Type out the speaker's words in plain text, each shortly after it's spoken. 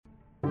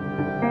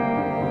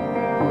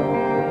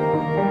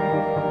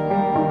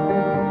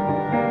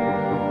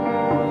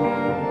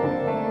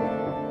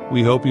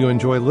We hope you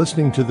enjoy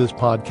listening to this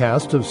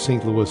podcast of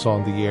St. Louis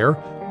on the Air,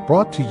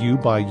 brought to you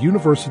by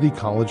University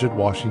College at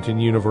Washington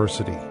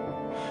University,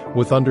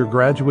 with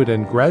undergraduate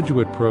and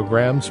graduate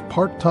programs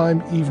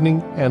part-time,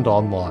 evening, and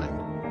online.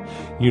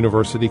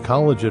 University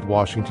College at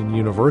Washington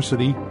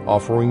University,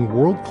 offering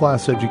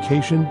world-class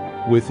education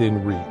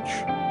within reach.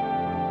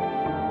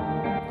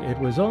 It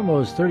was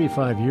almost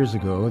 35 years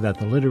ago that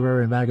the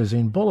literary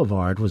magazine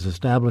Boulevard was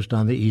established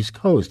on the East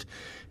Coast.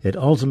 It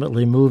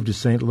ultimately moved to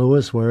St.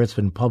 Louis, where it's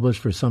been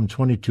published for some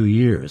 22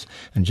 years.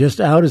 And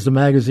just out is the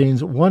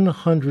magazine's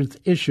 100th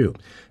issue.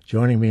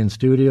 Joining me in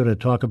studio to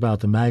talk about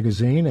the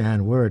magazine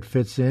and where it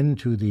fits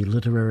into the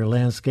literary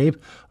landscape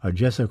are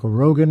Jessica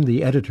Rogan,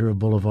 the editor of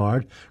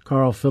Boulevard.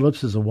 Carl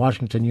Phillips is a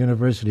Washington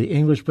University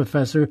English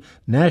professor,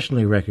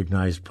 nationally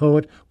recognized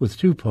poet with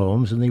 2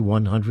 poems in the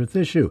 100th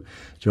issue.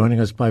 Joining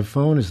us by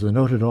phone is the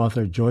noted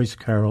author Joyce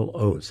Carol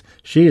Oates.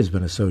 She has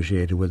been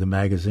associated with the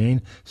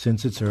magazine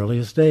since its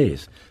earliest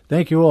days.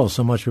 Thank you all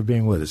so much for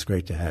being with us.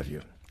 Great to have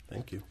you.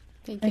 Thank you.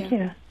 Thank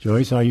you.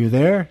 Joyce, are you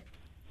there?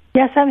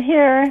 Yes, I'm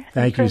here.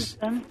 Thank you.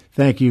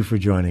 Thank you for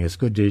joining us.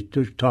 Good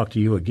to talk to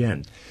you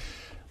again.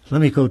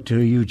 Let me go to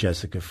you,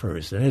 Jessica,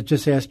 first. And I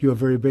just ask you a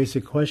very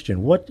basic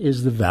question. What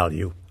is the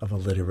value of a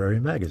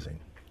literary magazine?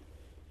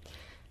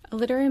 A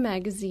literary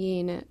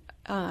magazine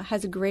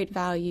has a great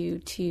value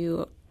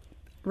to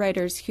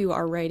writers who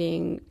are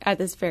writing at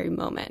this very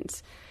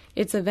moment.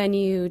 It's a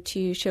venue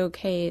to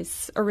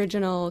showcase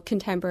original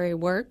contemporary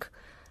work,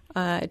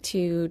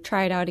 to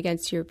try it out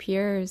against your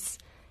peers,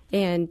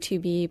 and to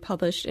be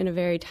published in a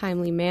very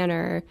timely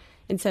manner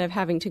instead of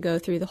having to go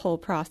through the whole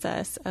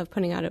process of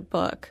putting out a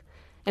book.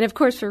 And of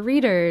course, for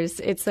readers,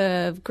 it's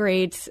of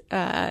great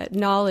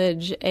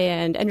knowledge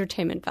and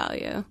entertainment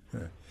value.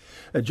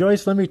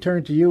 Joyce, let me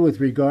turn to you with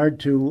regard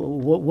to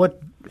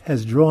what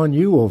has drawn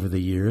you over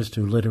the years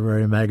to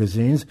literary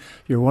magazines.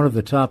 You're one of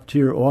the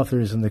top-tier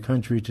authors in the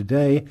country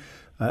today.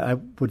 I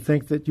would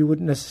think that you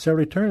wouldn't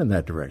necessarily turn in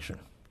that direction.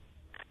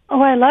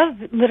 Oh, I love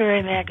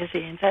literary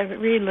magazines. I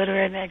read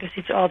literary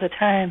magazines all the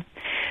time.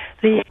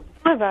 The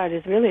Boulevard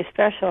is really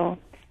special.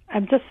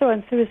 I'm just so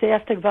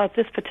enthusiastic about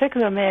this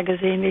particular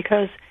magazine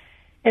because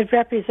it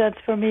represents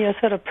for me a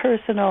sort of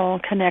personal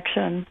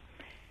connection.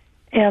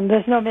 And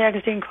there's no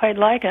magazine quite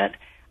like it.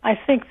 I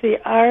think the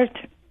art,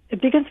 it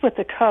begins with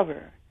the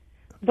cover.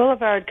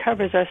 Boulevard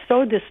covers are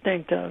so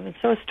distinctive and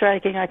so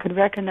striking, I could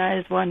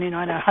recognize one,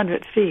 at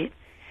 100 feet.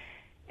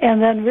 And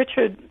then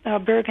Richard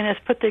Bergen has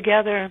put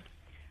together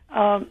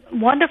a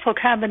wonderful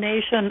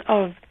combination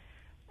of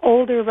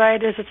older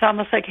writers. It's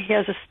almost like he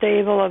has a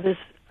stable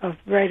of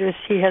writers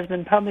he has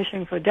been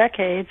publishing for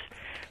decades,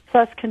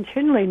 plus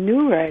continually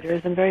new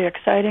writers and very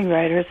exciting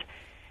writers.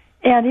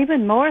 And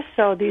even more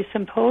so, these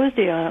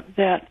symposia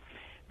that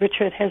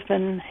Richard has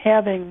been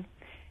having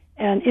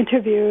and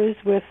interviews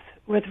with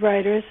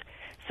writers.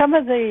 Some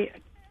of the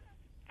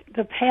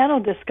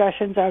panel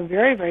discussions are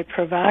very, very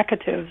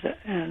provocative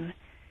and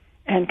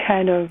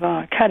kind of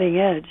cutting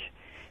edge.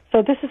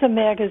 So this is a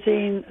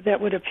magazine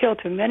that would appeal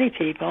to many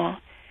people.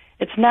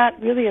 It's not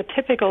really a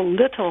typical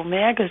little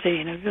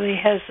magazine. It really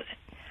has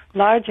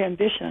large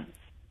ambitions.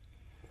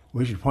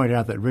 We should point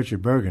out that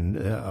Richard Bergen,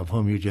 of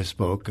whom you just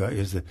spoke,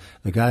 is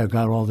the guy who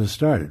got all this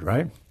started,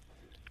 right?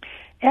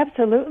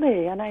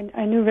 Absolutely. And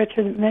I knew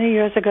Richard many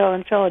years ago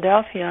in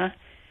Philadelphia.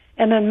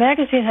 And the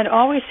magazine had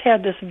always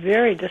had this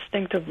very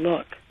distinctive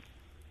look.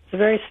 It's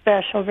very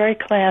special, very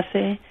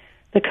classy.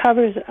 The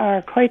covers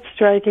are quite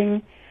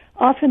striking.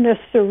 Often they're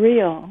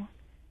surreal,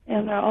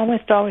 and they're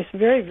almost always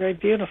very, very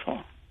beautiful.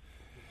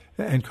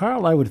 And,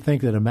 Carl, I would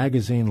think that a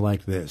magazine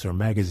like this, or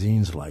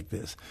magazines like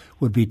this,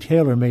 would be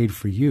tailor-made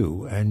for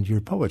you and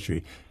your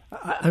poetry.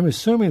 I'm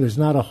assuming there's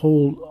not a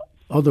whole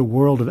other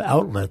world of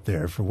outlet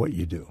there for what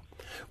you do.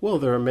 Well,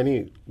 there are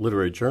many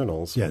literary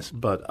journals, yes,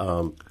 but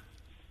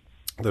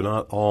they're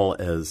not all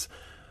as,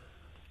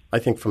 I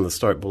think from the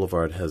start,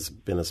 Boulevard has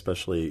been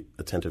especially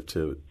attentive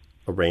to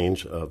a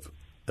range of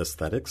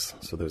aesthetics,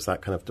 so there's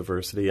that kind of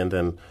diversity, and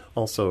then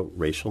also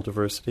racial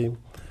diversity,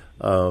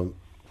 and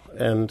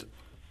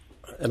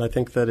I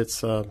think that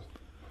it's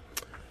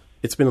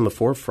been in the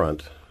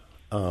forefront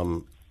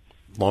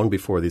long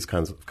before these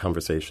kinds of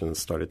conversations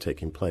started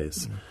taking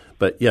place. Mm-hmm.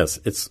 But yes,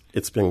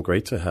 it's been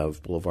great to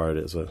have Boulevard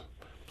as a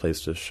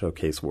place to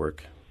showcase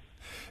work.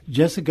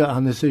 Jessica,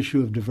 on this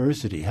issue of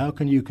diversity, how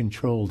can you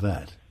control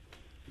that?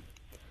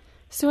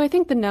 So I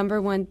think the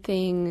number one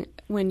thing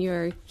when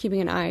you're keeping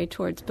an eye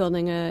towards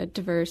building a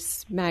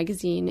diverse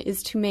magazine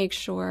is to make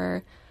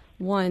sure,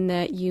 one,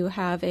 that you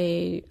have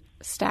a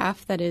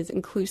staff that is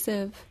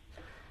inclusive.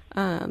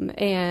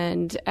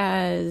 And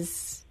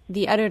as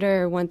the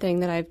editor, one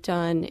thing that I've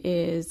done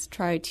is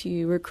try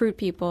to recruit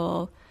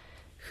people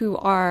who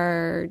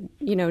are,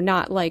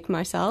 not like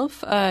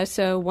myself.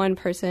 So one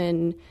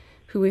person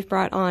who we've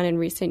brought on in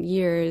recent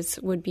years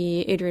would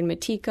be Adrian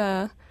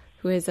Matika,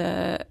 who is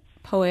a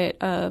poet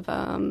of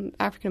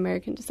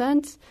African-American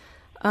descent.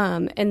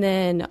 And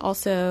then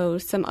also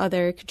some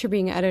other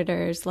contributing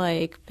editors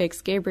like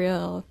Biggs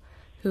Gabriel,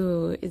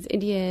 who is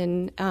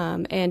Indian,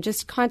 and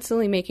just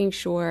constantly making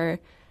sure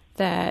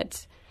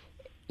that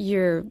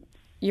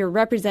you're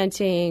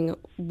representing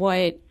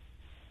what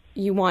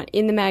you want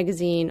in the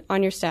magazine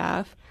on your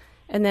staff,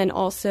 and then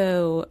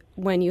also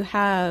when you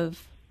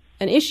have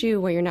an issue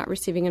where you're not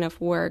receiving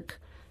enough work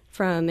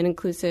from an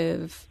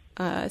inclusive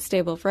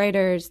stable of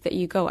writers, that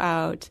you go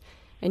out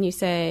and you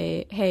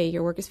say, hey,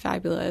 your work is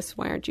fabulous,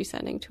 why aren't you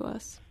sending to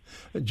us?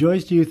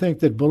 Joyce, do you think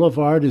that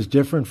Boulevard is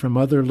different from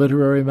other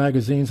literary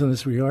magazines in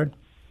this regard?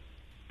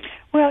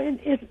 Well,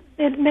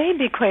 it may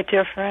be quite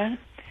different.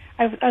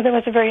 There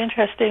was a very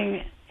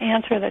interesting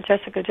answer that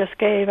Jessica just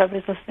gave. I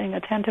was listening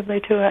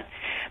attentively to it.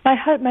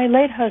 My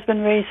late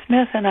husband, Ray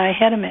Smith, and I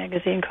had a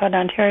magazine called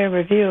Ontario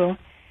Review,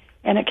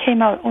 and it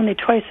came out only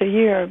twice a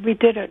year. We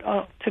did it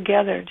all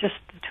together, just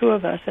the two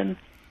of us, and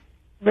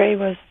Ray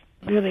was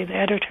really the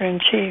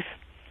editor-in-chief,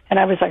 and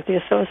I was like the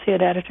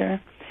associate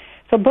editor.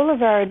 So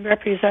Boulevard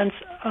represents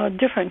a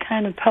different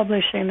kind of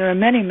publishing. There are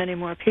many, many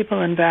more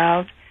people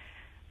involved,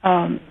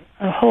 a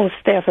whole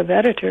staff of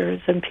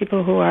editors and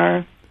people who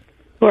are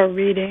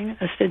reading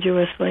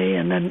assiduously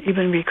and then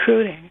even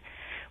recruiting.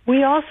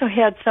 We also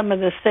had some of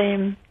the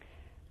same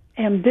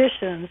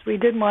ambitions. We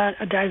did want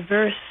a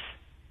diverse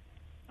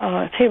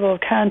table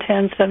of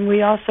contents, and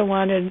we also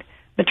wanted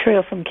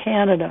material from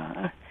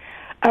Canada.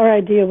 Our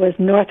idea was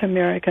North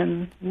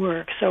American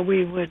work, so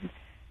we would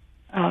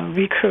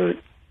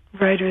recruit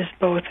writers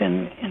both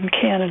in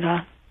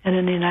Canada and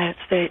in the United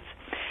States.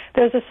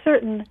 There's a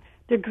certain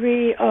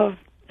degree of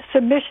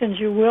submissions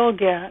you will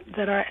get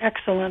that are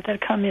excellent,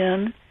 that come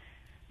in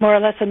more or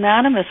less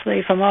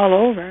anonymously from all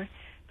over.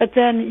 But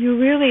then you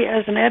really,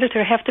 as an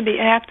editor, have to be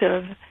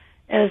active.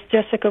 As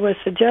Jessica was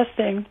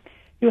suggesting,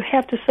 you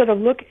have to sort of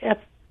look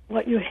at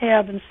what you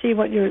have and see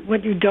what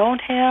you don't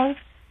have,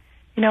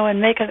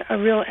 and make a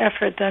real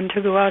effort then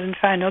to go out and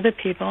find other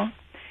people.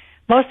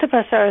 Most of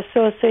us are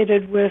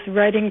associated with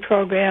writing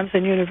programs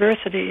and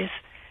universities,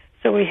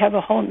 so we have a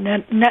whole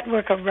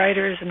network of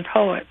writers and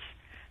poets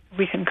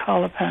we can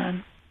call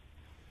upon.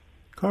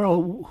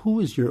 Carl, who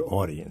is your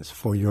audience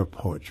for your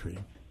poetry?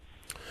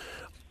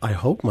 I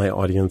hope my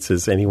audience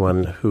is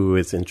anyone who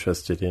is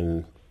interested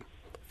in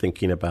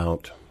thinking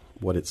about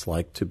what it's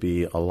like to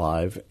be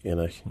alive in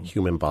a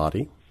human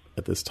body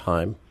at this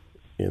time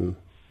in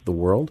the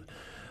world.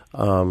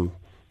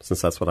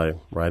 Since that's what I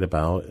write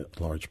about,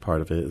 a large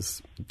part of it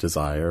is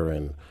desire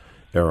and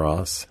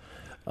eros.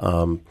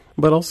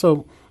 But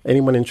also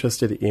anyone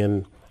interested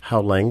in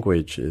how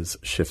language is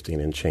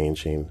shifting and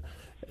changing.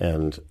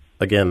 And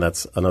again,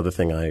 that's another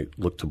thing I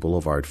look to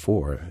Boulevard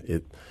for.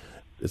 It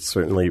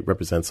certainly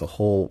represents a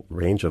whole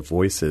range of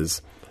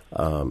voices,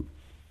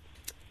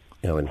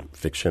 in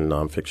fiction,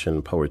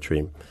 nonfiction,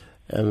 poetry.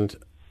 And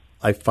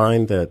I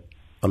find that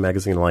a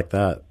magazine like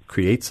that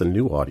creates a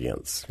new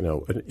audience.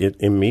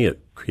 In me,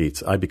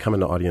 I become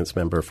an audience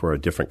member for a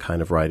different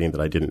kind of writing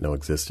that I didn't know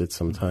existed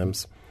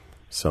sometimes.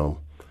 So,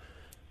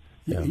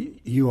 yeah.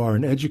 You are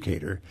an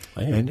educator.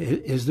 I am. And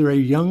is there a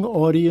young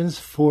audience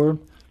for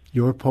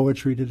your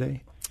poetry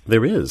today?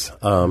 There is,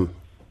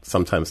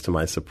 sometimes to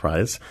my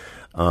surprise.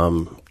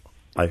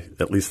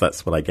 At least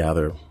that's what I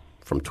gather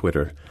from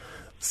Twitter.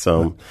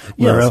 So,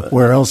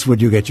 where else would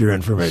you get your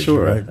information?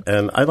 Sure, right?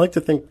 And I'd like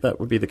to think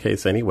that would be the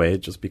case anyway,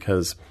 just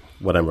because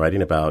what I'm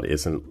writing about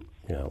isn't,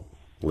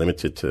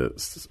 limited to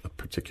a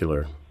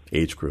particular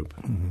age group.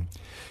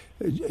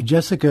 Mm-hmm.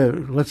 Jessica,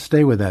 let's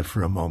stay with that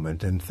for a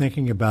moment. And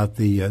thinking about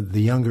the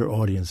younger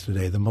audience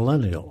today, the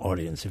millennial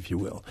audience, if you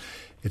will,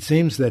 it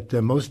seems that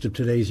most of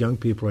today's young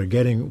people are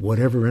getting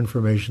whatever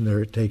information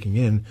they're taking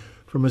in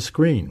from a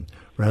screen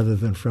rather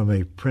than from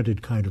a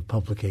printed kind of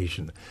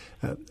publication.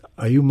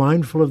 Are you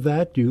mindful of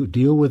that? Do you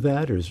deal with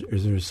that? Or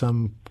is there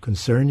some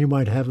concern you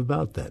might have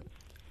about that?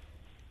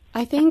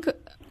 I think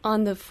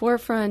on the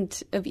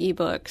forefront of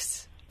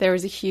ebooks, there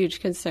was a huge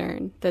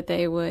concern that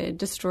they would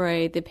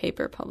destroy the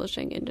paper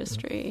publishing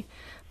industry.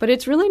 Mm-hmm. But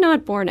it's really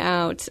not borne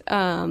out,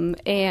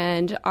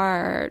 and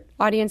our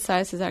audience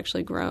size has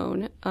actually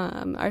grown,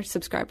 our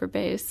subscriber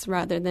base,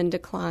 rather than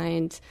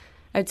declined,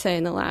 I'd say,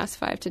 in the last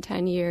 5 to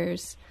 10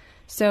 years.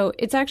 So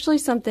it's actually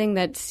something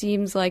that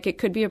seems like it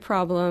could be a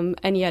problem,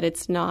 and yet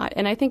it's not.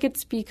 And I think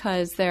it's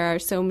because there are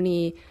so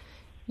many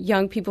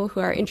young people who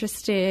are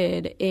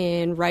interested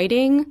in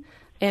writing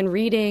and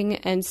reading,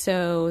 and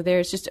so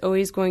there's just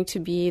always going to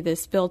be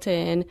this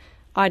built-in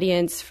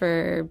audience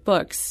for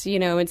books.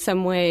 In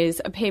some ways,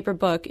 a paper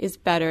book is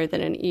better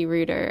than an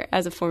e-reader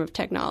as a form of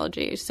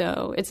technology,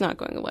 so it's not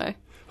going away.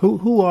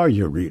 Who are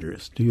your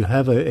readers? Do you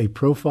have a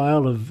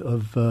profile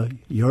of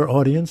your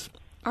audience?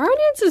 Our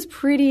audience is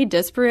pretty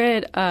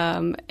disparate,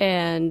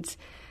 and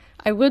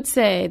I would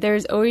say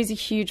there's always a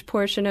huge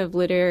portion of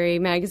literary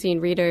magazine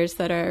readers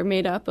that are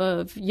made up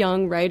of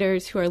young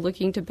writers who are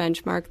looking to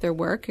benchmark their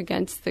work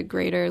against the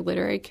greater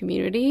literary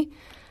community.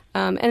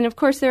 And, of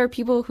course, there are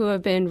people who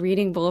have been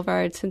reading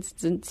Boulevard since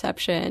its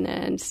inception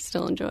and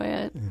still enjoy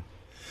it. Yeah.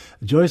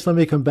 Joyce, let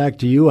me come back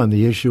to you on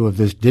the issue of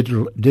this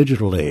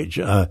digital age.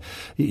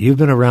 You've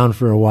been around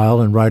for a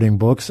while and writing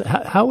books.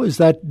 How has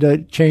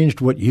that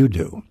changed what you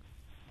do?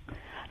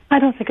 I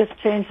don't think it's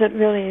changed it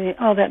really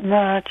all that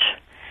much.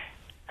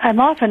 I'm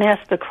often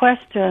asked the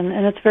question,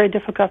 and it's very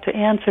difficult to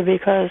answer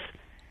because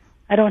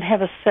I don't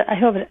have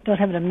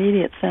an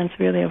immediate sense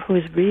really of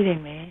who's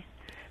reading me.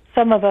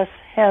 Some of us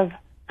have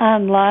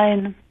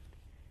online,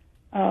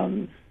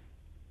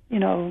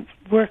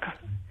 work.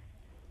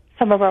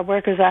 Some of our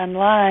work is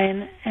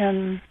online,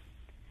 and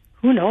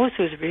who knows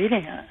who's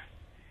reading it?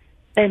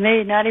 They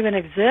may not even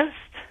exist.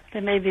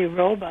 They may be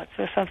robots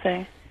or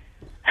something.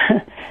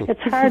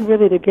 It's hard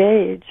really to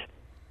gauge.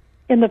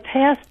 In the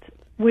past,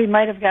 we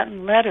might have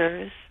gotten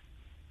letters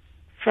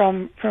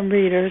from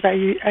readers.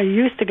 I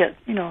used to get,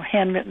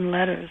 handwritten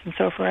letters and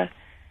so forth.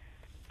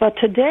 But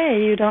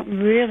today, you don't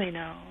really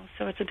know,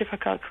 so it's a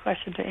difficult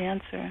question to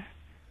answer.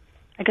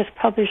 I guess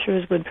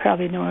publishers would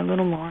probably know a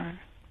little more.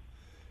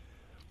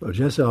 Well,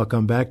 Jessa, I'll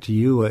come back to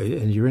you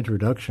in your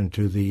introduction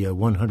to the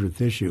 100th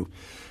issue.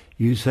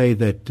 You say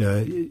that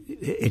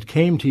it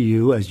came to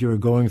you as you were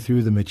going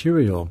through the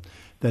material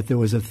that there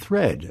was a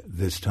thread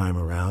this time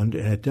around,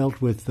 and it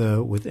dealt with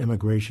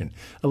immigration.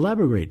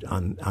 Elaborate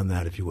on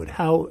that, if you would.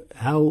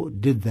 How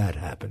did that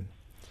happen?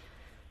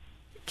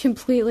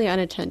 Completely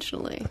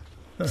unintentionally.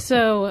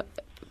 So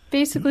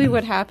basically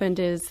what happened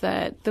is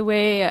that the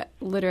way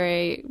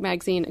literary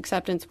magazine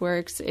acceptance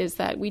works is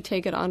that we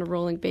take it on a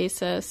rolling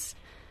basis.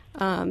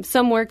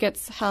 Some work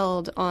gets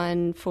held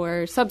on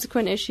for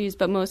subsequent issues,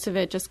 but most of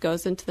it just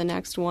goes into the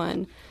next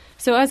one.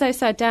 So as I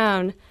sat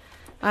down,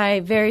 I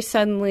very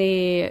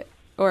suddenly,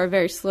 or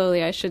very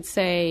slowly, I should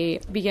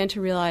say, began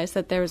to realize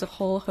that there was a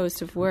whole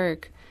host of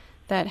work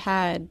that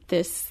had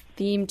this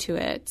theme to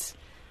it.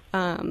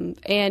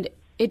 And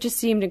it just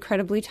seemed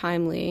incredibly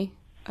timely.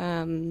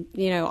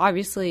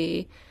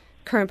 Obviously,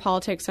 current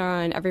politics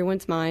are on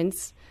everyone's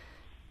minds.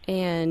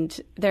 And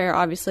they're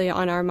obviously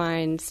on our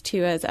minds,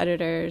 too, as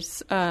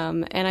editors.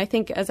 And I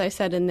think, as I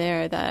said in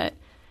there, that,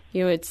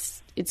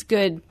 it's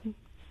good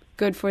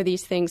for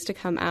these things to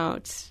come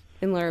out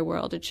in Literary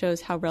World. It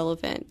shows how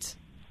relevant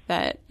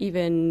that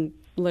even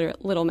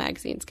little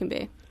magazines can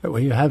be. Well,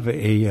 you have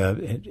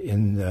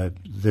in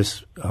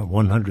this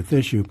 100th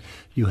issue,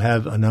 you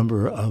have a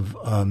number of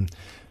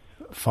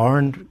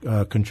foreign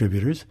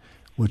contributors.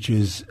 Which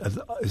is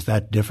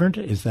that different?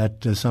 Is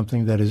that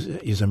something that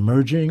is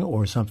emerging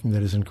or something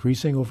that is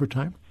increasing over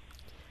time?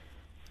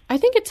 I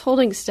think it's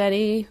holding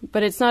steady,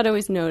 but it's not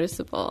always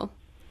noticeable.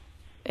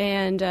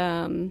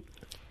 And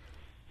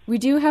we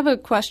do have a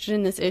question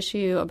in this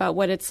issue about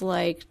what it's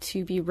like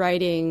to be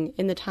writing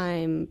in the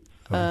time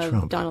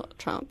of Donald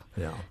Trump.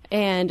 Yeah.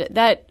 And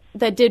that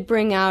did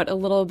bring out a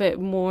little bit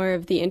more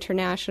of the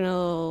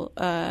international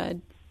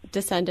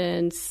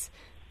descendants,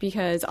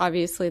 because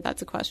obviously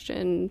that's a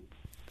question,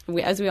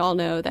 as we all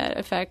know, that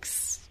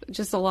affects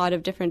just a lot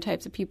of different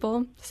types of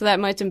people. So that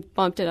might have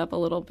bumped it up a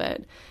little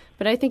bit.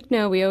 But I think,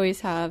 no, we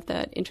always have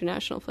that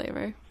international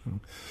flavor.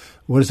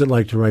 What is it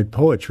like to write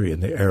poetry in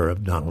the era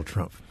of Donald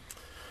Trump?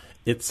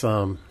 It's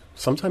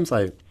sometimes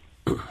there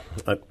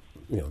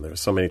are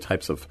so many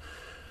types of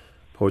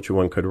poetry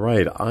one could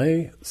write.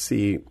 I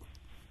see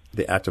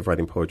the act of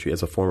writing poetry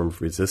as a form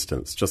of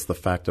resistance, just the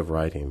fact of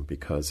writing,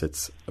 because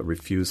it's a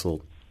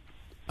refusal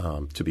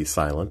to be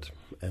silent.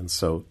 And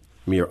so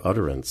mere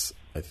utterance,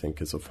 I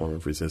think, is a form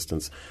of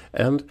resistance.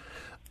 And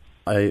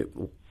I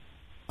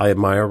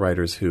admire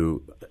writers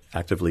who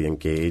actively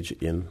engage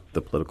in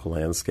the political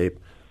landscape.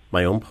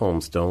 My own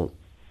poems don't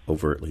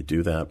overtly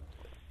do that,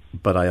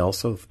 but I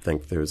also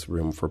think there's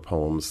room for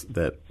poems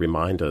that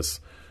remind us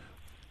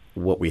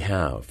what we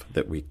have,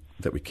 that we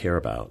care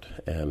about,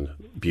 and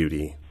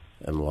beauty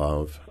and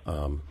love.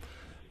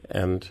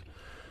 And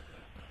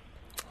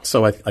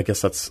so I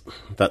guess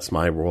that's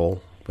my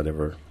role,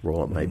 whatever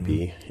role it might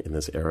be in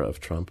this era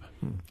of Trump.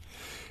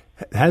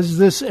 Has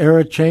this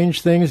era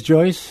changed things,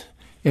 Joyce,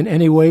 in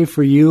any way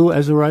for you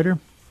as a writer?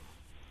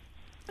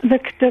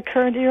 The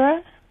current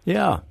era?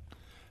 Yeah.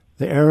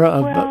 The era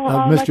of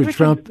Mr. Like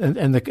Trump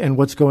and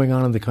what's going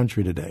on in the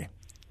country today.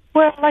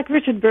 Well, like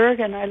Richard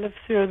Bergen, I lived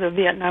through the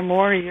Vietnam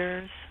War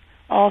years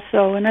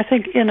also, and I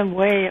think in a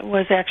way it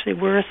was actually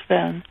worse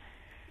then.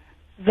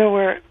 There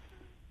were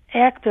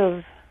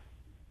active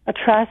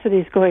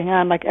atrocities going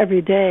on like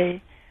every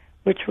day,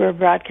 which were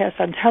broadcast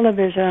on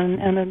television,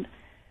 and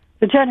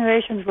the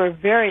generations were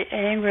very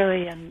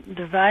angrily and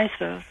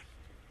divisive.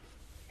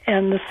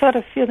 And the sort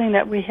of feeling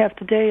that we have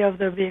today of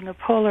there being a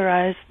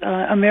polarized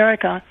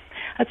America,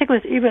 I think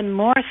was even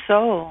more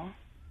so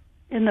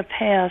in the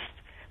past.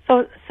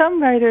 So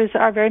some writers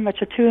are very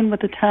much attuned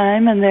with the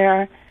time, and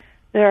they're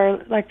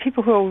like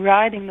people who are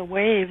riding the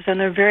waves, and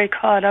they're very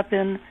caught up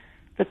in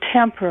the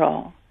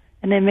temporal.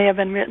 And they may have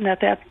been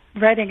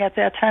writing at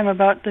that time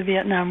about the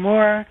Vietnam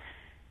War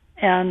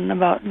and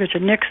about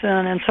Richard Nixon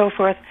and so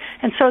forth.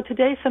 And so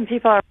today some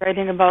people are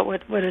writing about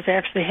what is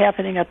actually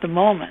happening at the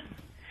moment.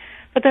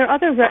 But there are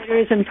other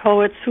writers and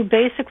poets who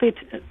basically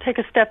take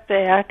a step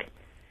back,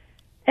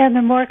 and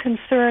they're more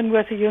concerned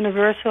with the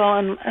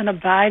universal and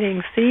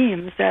abiding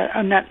themes that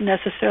are not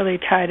necessarily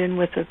tied in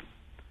with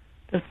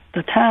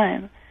the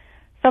time.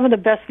 Some of the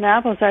best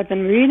novels I've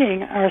been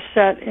reading are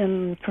set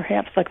in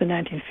perhaps like the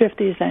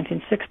 1950s,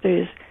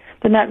 1960s.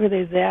 They're not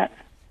really that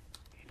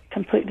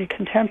completely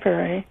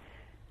contemporary.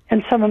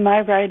 And some of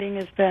my writing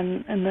has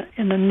been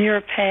in the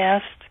near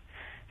past.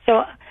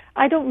 So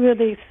I don't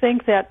really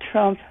think that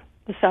Trump,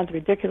 this sounds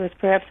ridiculous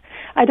perhaps,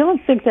 I don't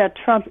think that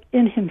Trump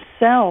in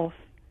himself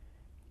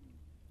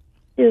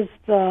is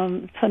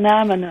the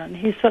phenomenon.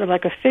 He's sort of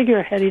like a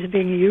figurehead. He's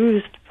being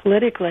used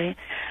politically.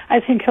 I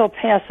think he'll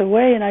pass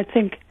away, and I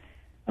think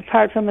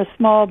apart from a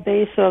small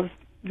base of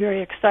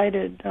very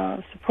excited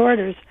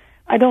supporters,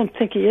 I don't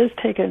think he is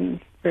taken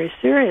very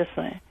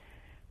seriously.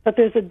 But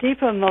there's a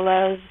deeper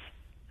malaise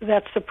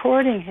that's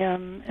supporting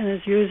him and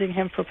is using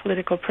him for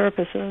political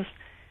purposes.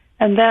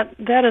 And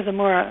that is a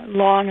more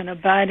long and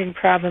abiding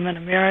problem in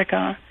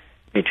America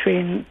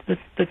between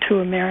the two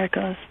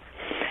Americas.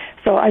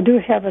 So I do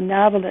have a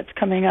novel that's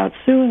coming out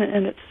soon,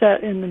 and it's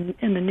set in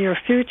the near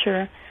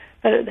future,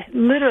 but it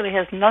literally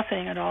has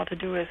nothing at all to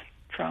do with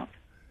Trump.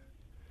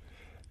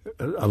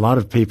 A lot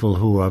of people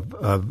who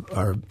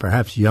are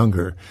perhaps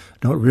younger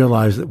don't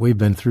realize that we've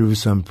been through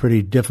some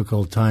pretty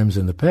difficult times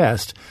in the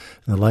past,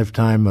 in the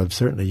lifetime of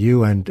certainly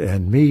you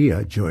and me,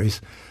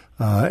 Joyce,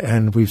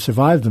 and we've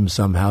survived them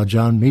somehow.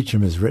 John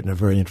Meacham has written a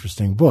very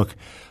interesting book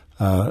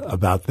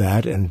about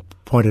that and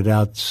pointed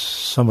out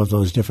some of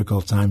those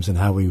difficult times and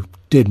how we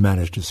did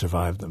manage to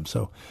survive them.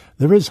 So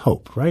there is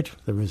hope, right?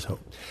 There is hope.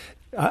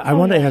 I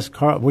want to ask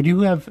Carl, would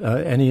you have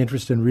any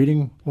interest in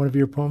reading one of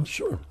your poems?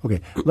 Sure.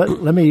 Okay.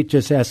 Let me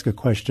just ask a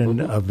question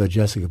of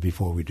Jessica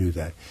before we do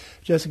that.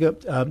 Jessica,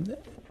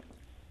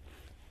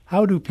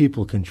 how do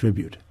people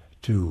contribute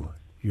to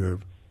your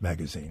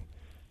magazine?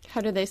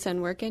 How do they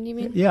send work in, you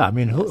mean? Yeah. I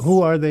mean,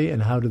 who are they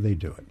and how do they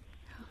do it?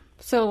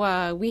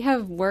 So we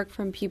have work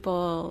from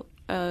people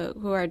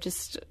who are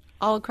just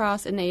all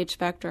across an age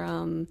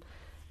spectrum,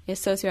 a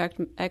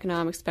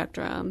socioeconomic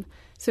spectrum.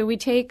 So we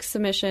take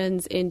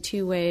submissions in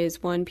two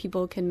ways. One,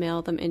 people can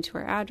mail them into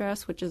our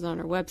address, which is on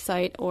our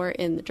website or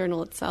in the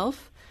journal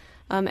itself.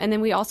 And then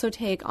we also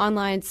take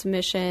online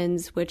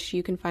submissions, which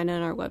you can find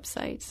on our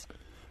website.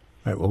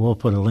 Right. Well, we'll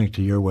put a link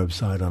to your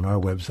website on our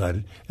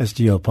website at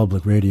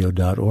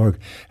stlpublicradio.org.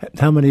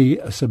 How many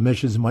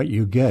submissions might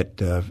you get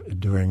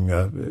during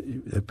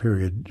a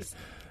period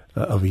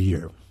of a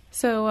year?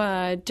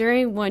 So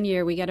during 1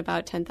 year, we get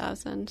about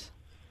 10,000.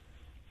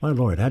 My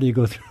Lord, how do you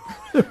go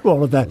through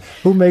all of that?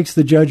 Who makes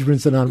the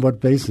judgments and on what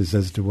basis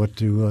as to what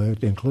to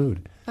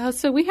include?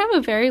 So we have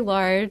a very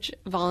large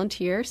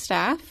volunteer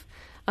staff,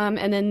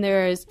 and then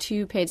there's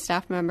 2 paid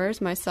staff members,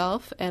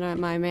 myself and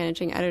my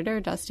managing editor,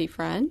 Dusty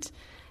Friend.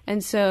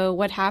 And so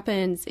what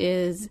happens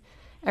is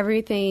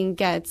everything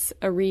gets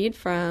a read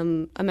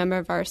from a member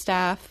of our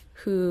staff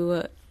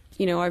who,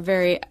 are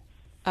very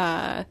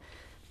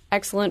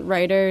excellent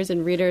writers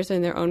and readers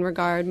in their own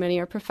regard. Many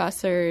are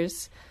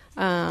professors.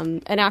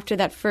 And after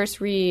that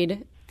first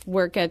read,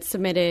 work gets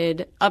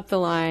submitted up the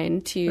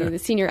line to the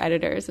senior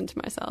editors and to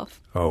myself.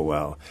 Oh,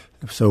 wow.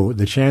 So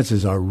the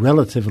chances are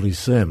relatively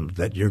slim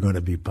that you're going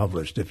to be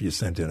published if you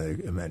sent in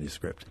a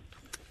manuscript.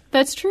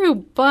 That's true.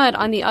 But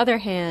on the other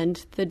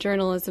hand, the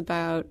journal is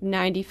about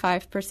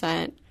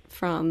 95%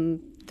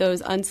 from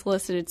those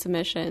unsolicited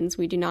submissions.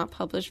 We do not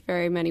publish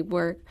very many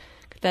work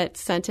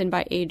that's sent in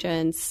by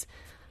agents.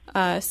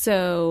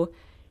 So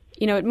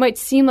it might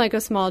seem like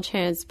a small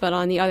chance, but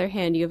on the other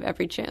hand, you have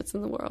every chance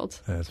in the world.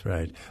 That's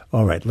right.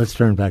 All right, let's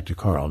turn back to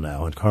Carl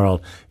now. And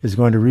Carl is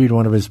going to read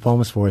one of his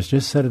poems for us.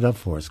 Just set it up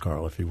for us,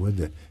 Carl, if you would,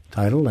 the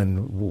title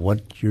and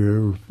what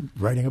you're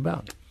writing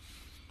about.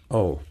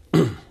 Oh,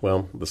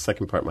 well, the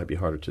second part might be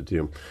harder to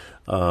do.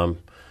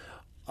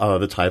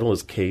 The title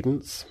is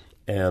Cadence,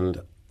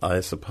 and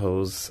I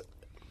suppose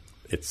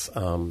it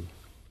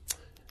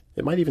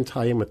might even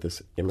tie in with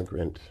this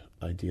immigrant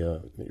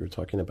idea that you were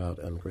talking about,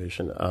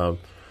 immigration.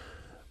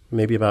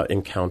 Maybe about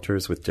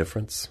encounters with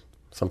difference,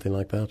 something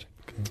like that.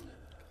 Okay.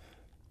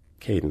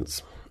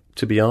 Cadence.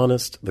 To be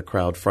honest, the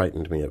crowd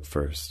frightened me at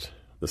first.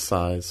 The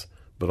size,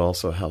 but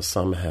also how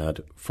some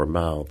had, for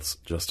mouths,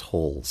 just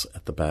holes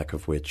at the back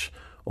of which,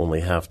 only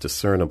half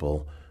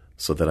discernible,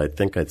 so that I'd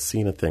think I'd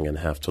seen a thing and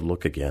have to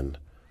look again,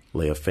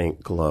 lay a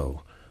faint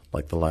glow,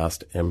 like the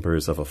last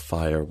embers of a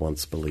fire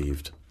once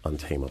believed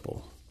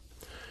untamable.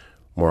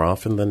 More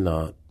often than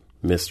not,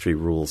 mystery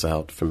rules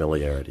out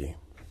familiarity.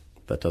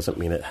 That doesn't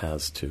mean it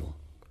has to.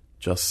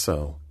 Just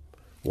so.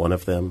 One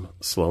of them,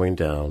 slowing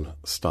down,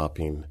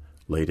 stopping,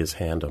 laid his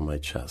hand on my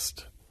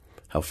chest.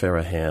 How fair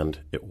a hand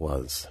it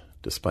was,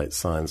 despite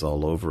signs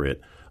all over it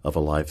of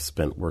a life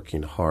spent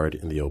working hard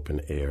in the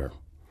open air.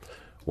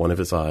 One of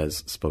his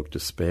eyes spoke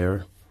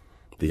despair.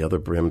 The other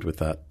brimmed with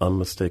that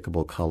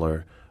unmistakable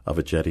color of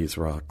a jetty's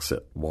rocks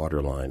at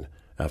waterline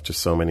after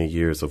so many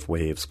years of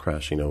waves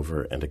crashing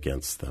over and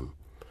against them.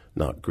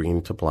 Not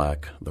green to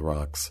black, the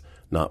rocks,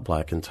 not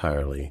black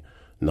entirely,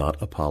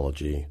 not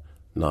apology,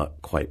 not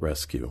quite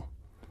rescue.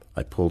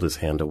 I pulled his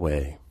hand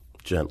away,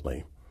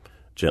 gently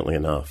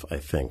enough, I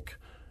think,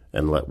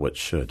 and let what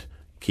should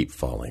keep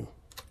falling.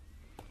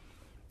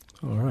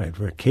 All right.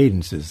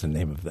 Cadence is the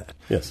name of that.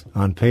 Yes.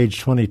 On page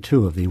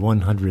 22 of the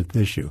 100th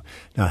issue.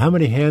 Now, how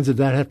many hands did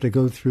that have to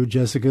go through,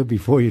 Jessica,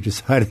 before you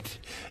decided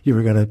you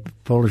were going to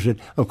publish it?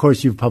 Of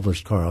course, you've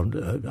published Carl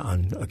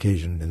on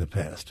occasion in the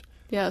past.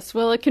 Yes.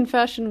 Well, a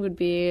confession would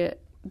be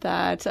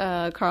that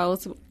Carl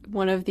was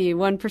one of the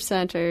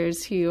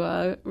 1%ers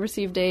who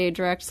received a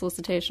direct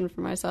solicitation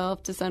from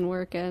myself to send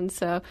work in,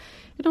 so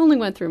it only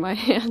went through my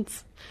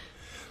hands.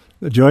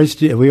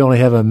 Joyce, we only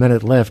have a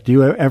minute left. Do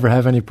you ever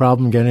have any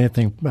problem getting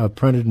anything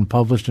printed and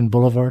published in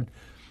Boulevard?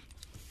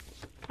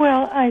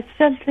 Well, I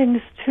send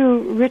things to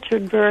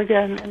Richard Berg,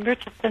 and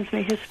Richard sends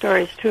me his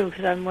stories too,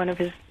 because I'm one of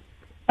the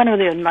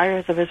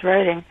admirers of his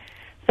writing.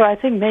 So I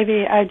think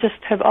maybe I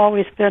just have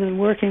always been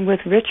working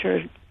with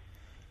Richard.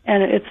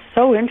 And it's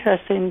so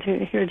interesting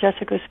to hear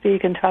Jessica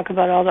speak and talk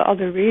about all the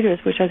other readers,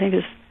 which I think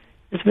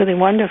is really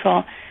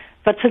wonderful.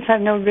 But since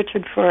I've known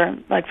Richard for,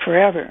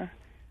 forever,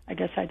 I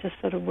guess I just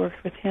sort of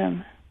worked with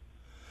him.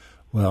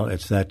 Well,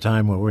 it's that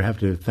time where we have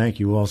to thank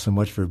you all so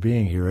much for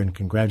being here, and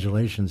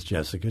congratulations,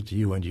 Jessica, to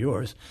you and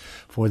yours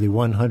for the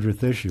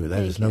 100th issue.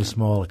 That is no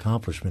small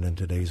accomplishment in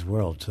today's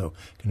world. So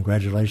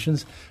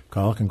congratulations.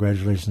 Carl,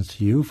 congratulations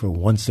to you for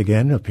once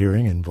again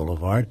appearing in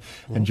Boulevard.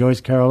 Mm-hmm. And Joyce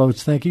Carol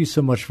Oates, thank you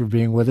so much for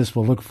being with us.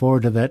 We'll look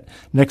forward to that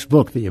next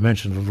book that you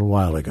mentioned a little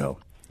while ago.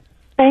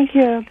 Thank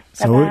you.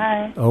 So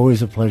bye-bye.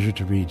 Always a pleasure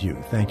to read you.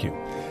 Thank you.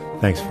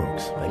 Thanks,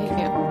 folks. Thank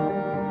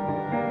you.